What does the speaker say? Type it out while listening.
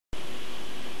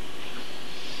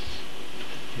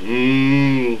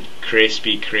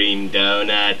Krispy Kreme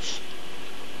donuts.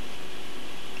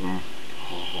 Ha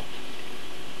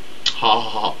ha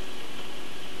ha.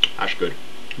 That's good.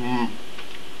 I've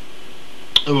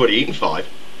already eaten 5.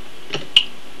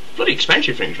 Bloody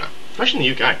expensive things now, especially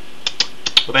in the UK.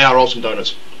 But they are awesome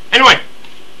donuts. Anyway,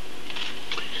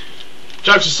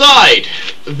 jokes aside,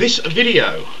 this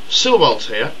video, Silverbolt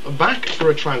here, back for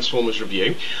a Transformers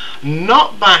review.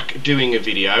 Not back doing a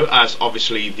video, as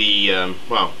obviously the,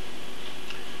 well,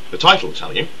 the title will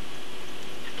tell you.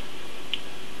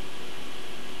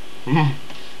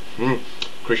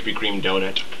 Krispy Kreme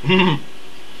donut.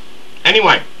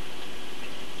 Anyway,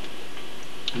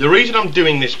 the reason I'm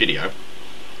doing this video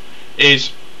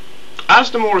is,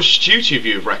 as the more astute of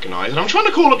you have recognised, and I'm trying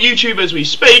to call up YouTube as we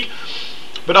speak,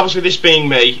 but obviously this being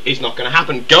me is not going to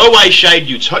happen. Go away, Shade,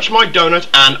 you touch my donut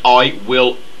and I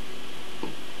will,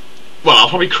 well, I'll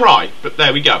probably cry, but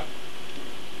there we go.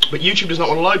 But YouTube does not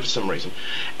want to load for some reason.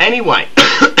 Anyway,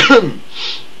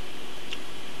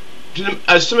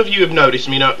 as some of you have noticed,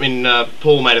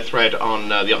 Paul made a thread on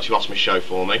the Optimus show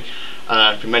for me.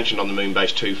 It's been mentioned on the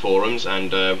Moonbase 2 forums,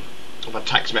 and I've had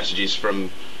text messages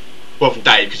from, well, from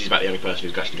Dave, because he's about the only person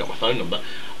who's actually got my phone number,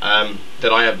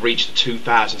 that I have reached the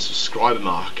 2,000 subscriber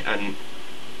mark, and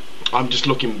I'm just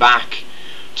looking back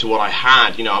to what I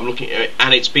had. You know, I'm looking at it,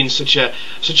 and it's been such a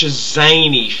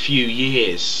zany few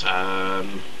years. There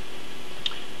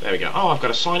we go. Oh, I've got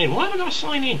to sign in. Why have I got to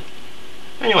sign in?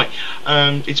 Anyway,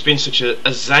 it's been such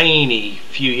a zany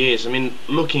few years. I mean,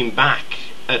 looking back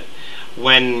at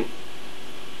when,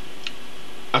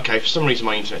 okay, for some reason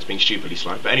my internet's being stupidly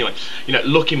slow, but anyway, you know,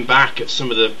 looking back at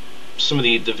some of the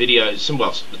videos,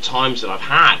 well, the times that I've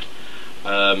had,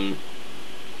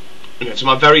 you know, to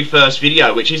my very first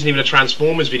video, which isn't even a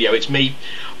Transformers video, it's me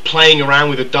playing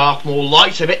around with a Darth Maul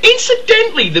lightsaber.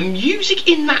 Incidentally, the music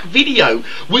in that video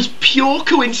was pure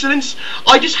coincidence.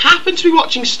 I just happened to be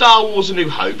watching Star Wars A New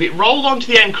Hope. It rolled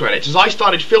onto the end credits as I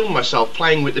started filming myself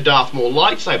playing with the Darth Maul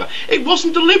lightsaber. It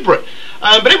wasn't deliberate,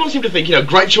 but everyone seemed to think, you know,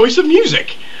 great choice of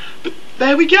music. But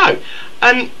there we go.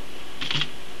 And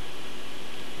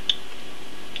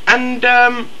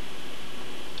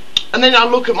then I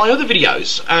look at my other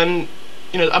videos, and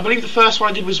you know, I believe the first one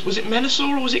I did was it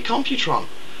Menasor or was it Computron?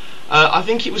 I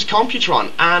think it was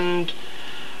Computron, and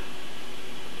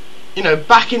you know,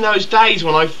 back in those days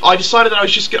when I decided that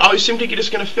I was simply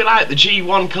just going to fill out the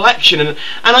G1 collection, and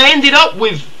I ended up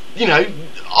with, you know,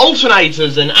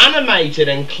 alternators and animated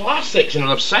and classics, and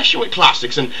an obsession with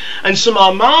classics, and some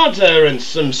Armada and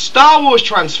some Star Wars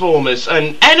Transformers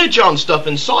and Energon stuff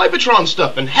and Cybertron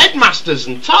stuff and Headmasters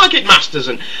and Target Masters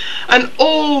and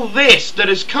all this that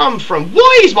has come from,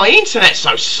 why is my internet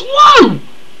so slow?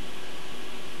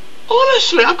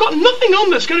 Honestly, I've got nothing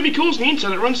on that's going to be causing the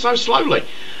internet to run so slowly.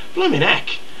 Blimmin'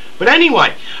 heck. But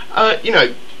anyway, you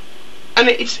know, and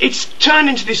it's turned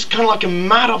into this kind of like a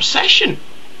mad obsession.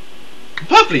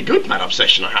 Perfectly good mad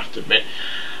obsession, I have to admit.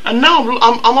 And now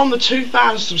I'm on the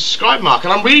 2,000 subscribe mark,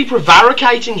 and I'm really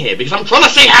prevaricating here because I'm trying to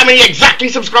see how many exactly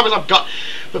subscribers I've got,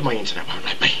 but my internet won't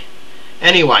let me.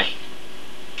 Anyway,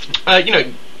 you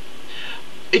know,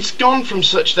 it's gone from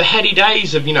such the heady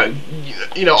days of, you know,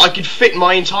 I could fit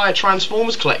my entire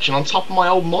Transformers collection on top of my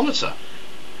old monitor.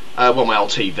 Well, my old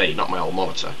TV, not my old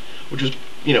monitor, which was,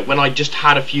 you know, when I just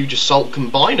had a few Dassault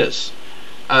combiners.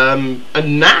 And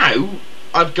now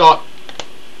I've got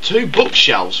 2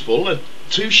 bookshelves full,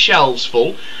 2 shelves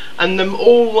full, and them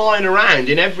all lying around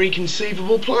in every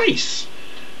conceivable place.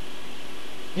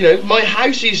 You know, my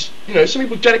house is, you know, some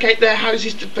people dedicate their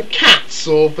houses for cats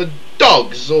or for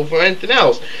dogs or for anything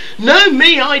else. No,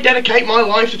 me, I dedicate my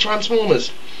life to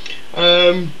Transformers.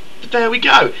 But there we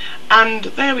go. And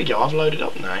there we go, I've loaded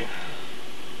up now.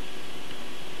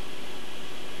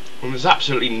 And there's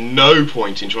absolutely no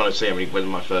point in trying to see when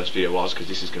my first video was, because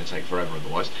this is going to take forever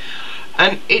otherwise.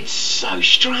 And it's so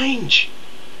strange.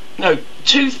 No,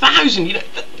 2,000, you know,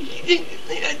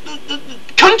 the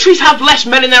countries have less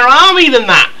men in their army than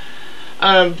that.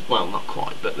 Well, not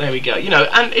quite, but there we go. You know,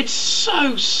 and it's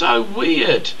so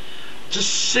weird to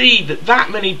see that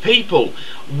many people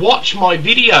watch my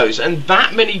videos, and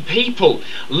that many people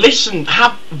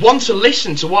want to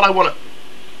listen to what I want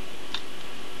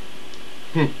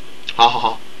to. Ha ha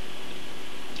ha.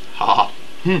 Ha ha.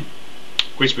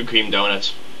 Krispy Kreme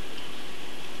donuts.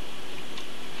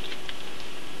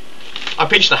 I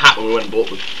pinched the hat when we went and bought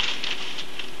them.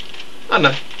 I don't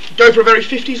know. Go for a very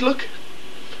 50s look.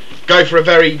 Go for a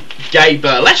very gay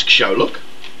burlesque show look.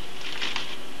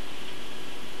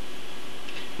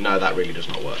 No, that really does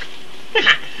not work.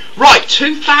 Right,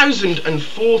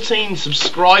 2014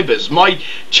 subscribers. My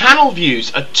channel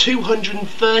views are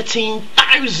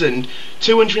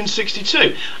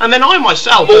 213,262. And then I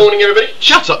myself... Morning, everybody.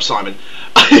 Shut up, Simon.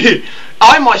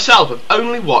 I myself have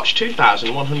only watched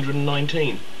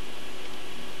 2,119.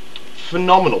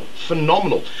 Phenomenal,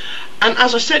 phenomenal. And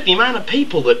as I said, the amount of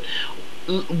people that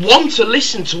want to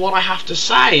listen to what I have to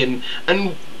say and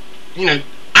you know,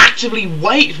 actively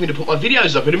wait for me to put my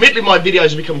videos up. And admittedly, my videos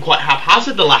have become quite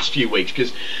haphazard the last few weeks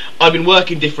because I've been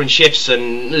working different shifts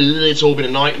and it's all been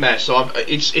a nightmare. So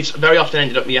it's very often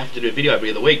ended up me having to do a video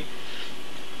every other week.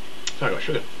 Sorry about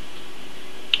sugar.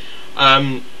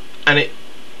 And it,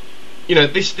 you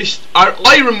know,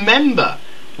 I remember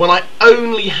when I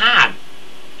only had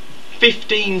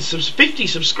 50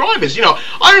 subscribers. You know,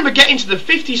 I remember getting to the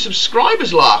 50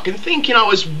 subscribers lark and thinking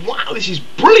wow, this is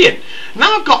brilliant.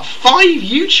 Now I've got 5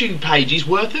 YouTube pages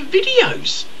worth of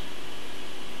videos.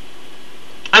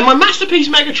 And my masterpiece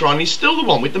Megatron is still the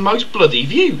one with the most bloody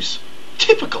views.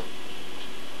 Typical.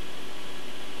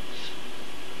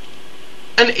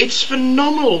 And it's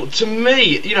phenomenal to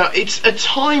me. You know, at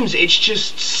times it's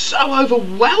just so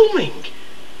overwhelming.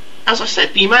 As I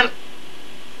said, the amount...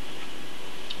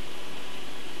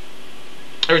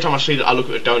 Every time I see that, I look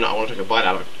at a donut, I want to take a bite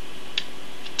out of it.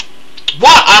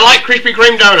 What? I like Krispy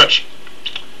Kreme donuts.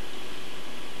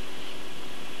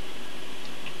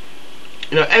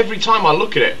 You know, every time I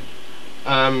look at it.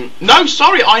 No,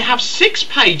 sorry, I have 6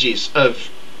 pages of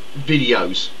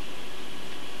videos.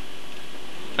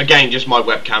 Again, just my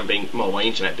webcam being, well, my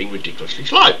internet being ridiculously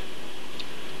slow.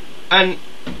 And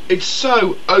it's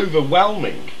so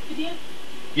overwhelming. Video?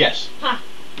 Yes. Ha.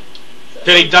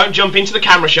 Billy, don't jump into the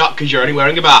camera shot because you're only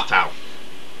wearing a bath towel.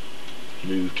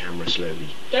 Move camera slowly.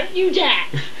 Don't you dare.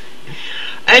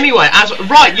 Anyway,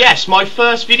 right, yes, my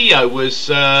first video was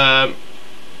well,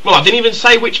 I didn't even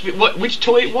say which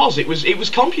toy it was. It was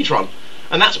Computron,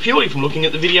 and that's purely from looking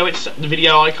at the video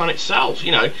icon itself.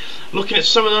 You know, looking at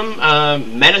some of them.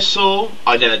 Menasor.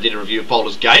 I then did a review of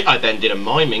Baldur's Gate. I then did a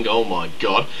miming. Oh my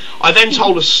god! I then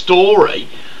told a story,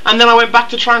 and then I went back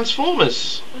to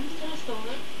Transformers. When did I start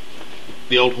it?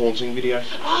 The old haunting video.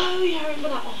 Oh yeah, I remember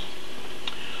that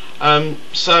one.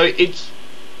 So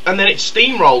and then it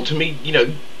steamrolled to me, you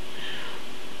know,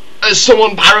 as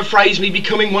someone paraphrased me,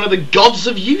 becoming one of the gods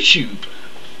of YouTube.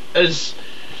 As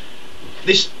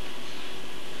this,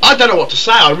 I don't know what to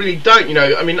say. I really don't. You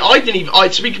know, I mean, I didn't even.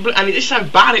 To be complete, and this is how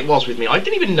bad it was with me. I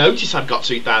didn't even notice I'd got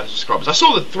 2,000 subscribers. I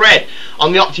saw the thread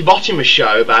on the Optibotimus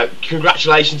show about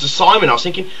congratulations to Simon. I was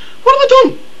thinking, what have I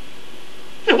done?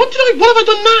 You know, what have I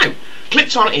done now?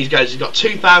 Clicked on it. He goes, he's got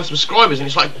 2,000 subscribers, and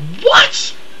it's like,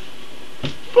 what?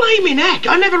 Blaming heck!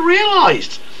 I never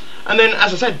realised. And then,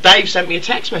 as I said, Dave sent me a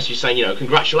text message saying, you know,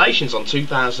 congratulations on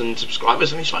 2,000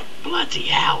 subscribers, and it's like, bloody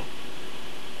hell.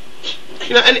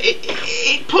 You know, and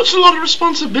it puts a lot of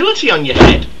responsibility on your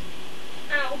head.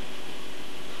 Ow.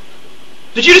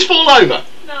 Did you just fall over?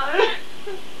 No.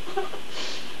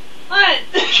 What?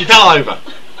 She fell over,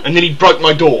 and then he broke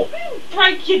my door.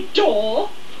 Break your door.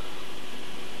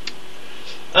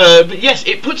 But yes,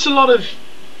 it puts a lot of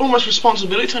almost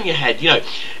responsibility on your head, you know,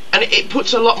 and it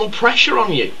puts a lot more pressure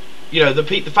on you. You know, the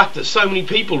fact that so many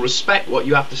people respect what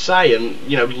you have to say and,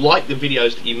 you know, like the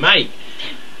videos that you make,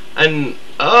 and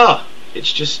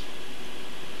it's just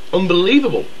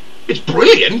unbelievable. It's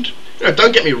brilliant. You know,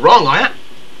 don't get me wrong, as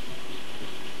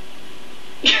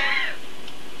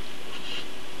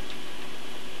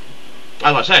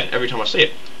I said, every time I see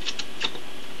it.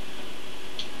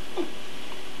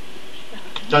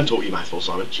 Don't talk your mouthful,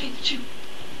 Simon.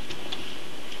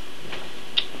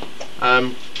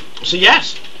 So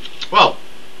yes, well,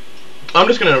 I'm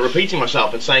just going to repeating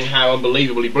myself and saying how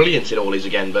unbelievably brilliant it all is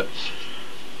again, but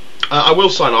I will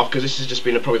sign off because this has just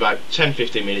been probably about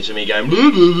 10-15 minutes of me going blah,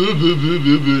 blah, blah, blah,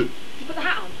 blah, blah. You put the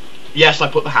hat on? Yes, I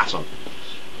put the hat on.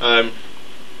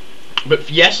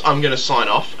 But yes, I'm going to sign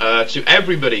off. To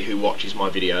everybody who watches my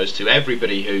videos, to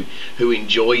everybody who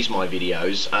enjoys my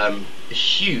videos, a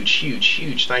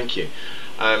huge thank you.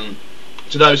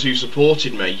 To those who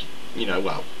supported me, you know,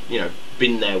 well, you know,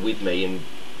 been there with me and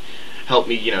helped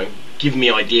me, you know, give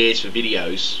me ideas for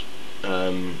videos.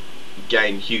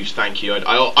 Again, huge thank you.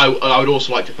 I would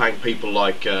also like to thank people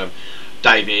like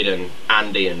David and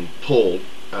Andy and Paul.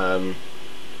 You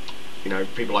know,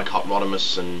 people like Hot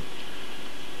Rodimus and,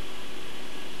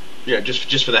 you know,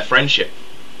 just for their friendship.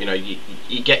 You know, you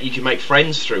can make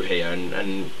friends through here,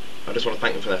 and I just want to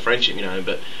thank them for their friendship. You know,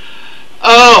 but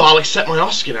I'll accept my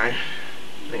Oscar now.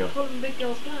 Hang on. Call them big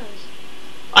girls' blouse.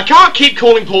 I can't keep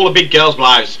calling Paul a big girl's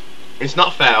blouse. It's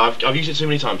not fair. I've used it too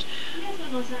many times. He has got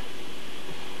a nice hat.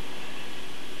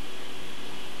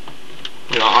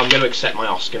 You know, I'm going to accept my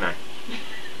Oscar now.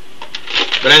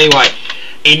 But anyway,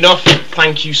 enough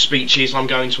thank you speeches. I'm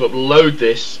going to upload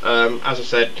this. As I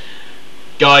said,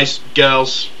 guys,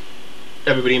 girls,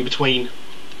 everybody in between.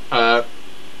 I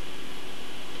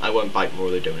won't bite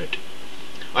more. They're doing it.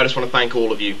 I just want to thank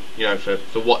all of you, you know, for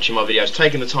watching my videos,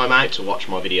 taking the time out to watch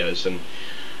my videos, and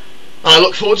I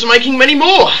look forward to making many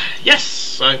more. Yes.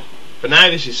 So for now,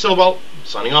 this is Silbolt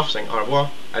signing off, saying au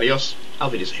revoir, adios,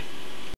 auf Wiedersehen.